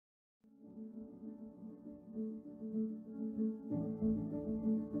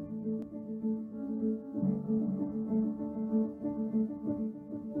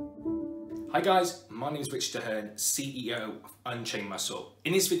Hi guys, my name is Richard Ahern, CEO of Unchained Muscle.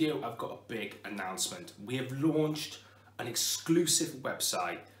 In this video, I've got a big announcement. We have launched an exclusive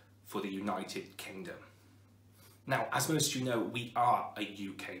website for the United Kingdom. Now, as most of you know, we are a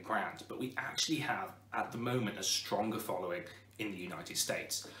UK brand, but we actually have, at the moment, a stronger following in the United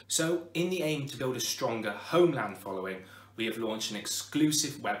States. So, in the aim to build a stronger homeland following, we have launched an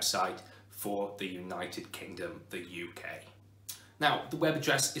exclusive website for the United Kingdom, the UK. Now, the web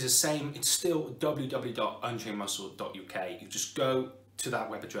address is the same. It's still www.unchainedmuscle.uk. You just go to that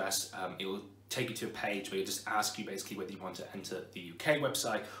web address. It will take you to a page where you just ask you basically whether you want to enter the UK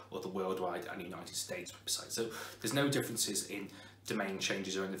website or the worldwide and United States website. So there's no differences in domain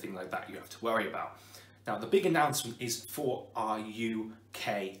changes or anything like that you have to worry about. Now, the big announcement is for our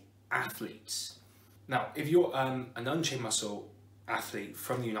UK athletes. Now, if you're an Unchained Muscle athlete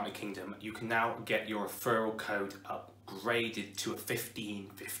from the United Kingdom, you can now get your referral code upgraded to a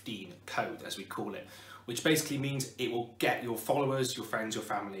 1515 code, as we call it, which basically means it will get your followers, your friends, your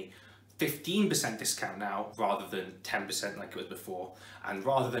family 15% discount now rather than 10% like it was before, and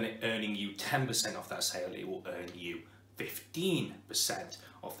rather than it earning you 10% off that sale, it will earn you 15%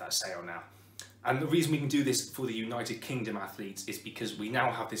 off that sale now. And the reason we can do this for the United Kingdom athletes is because we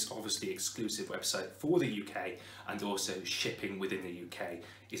now have this obviously exclusive website for the UK, and also shipping within the UK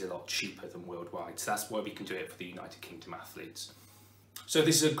is a lot cheaper than worldwide. So that's why we can do it for the United Kingdom athletes. So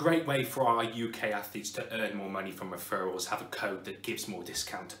this is a great way for our UK athletes to earn more money from referrals, have a code that gives more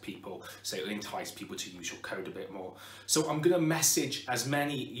discount to people, so it'll entice people to use your code a bit more. So I'm going to message as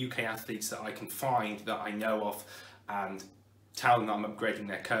many UK athletes that I can find that I know of and tell them that I'm upgrading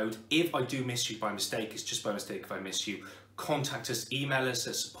their code. If I do miss you by mistake, it's just by mistake if I miss you, contact us, email us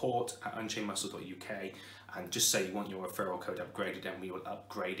at support@unchainedmuscle.uk and just say you want your referral code upgraded, and we will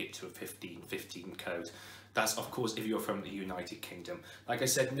upgrade it to a 1515 code. That's of course if you're from the United Kingdom. Like I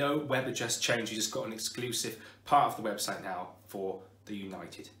said, no web address change, you just got an exclusive part of the website now for the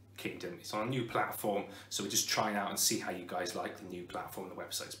United Kingdom. It's on a new platform, so we're just trying out and see how you guys like the new platform the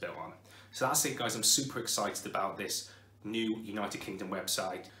website's built on. So that's it guys, I'm super excited about this new United Kingdom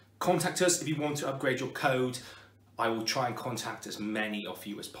website. Contact us if you want to upgrade your code. I will try and contact as many of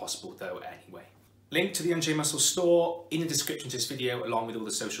you as possible though anyway. Link to the Unchained Muscle store in the description to this video, along with all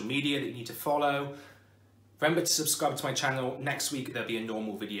the social media that you need to follow. Remember to subscribe to my channel. Next week there'll be a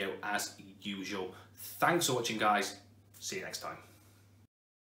normal video as usual. Thanks for watching guys. See you next time.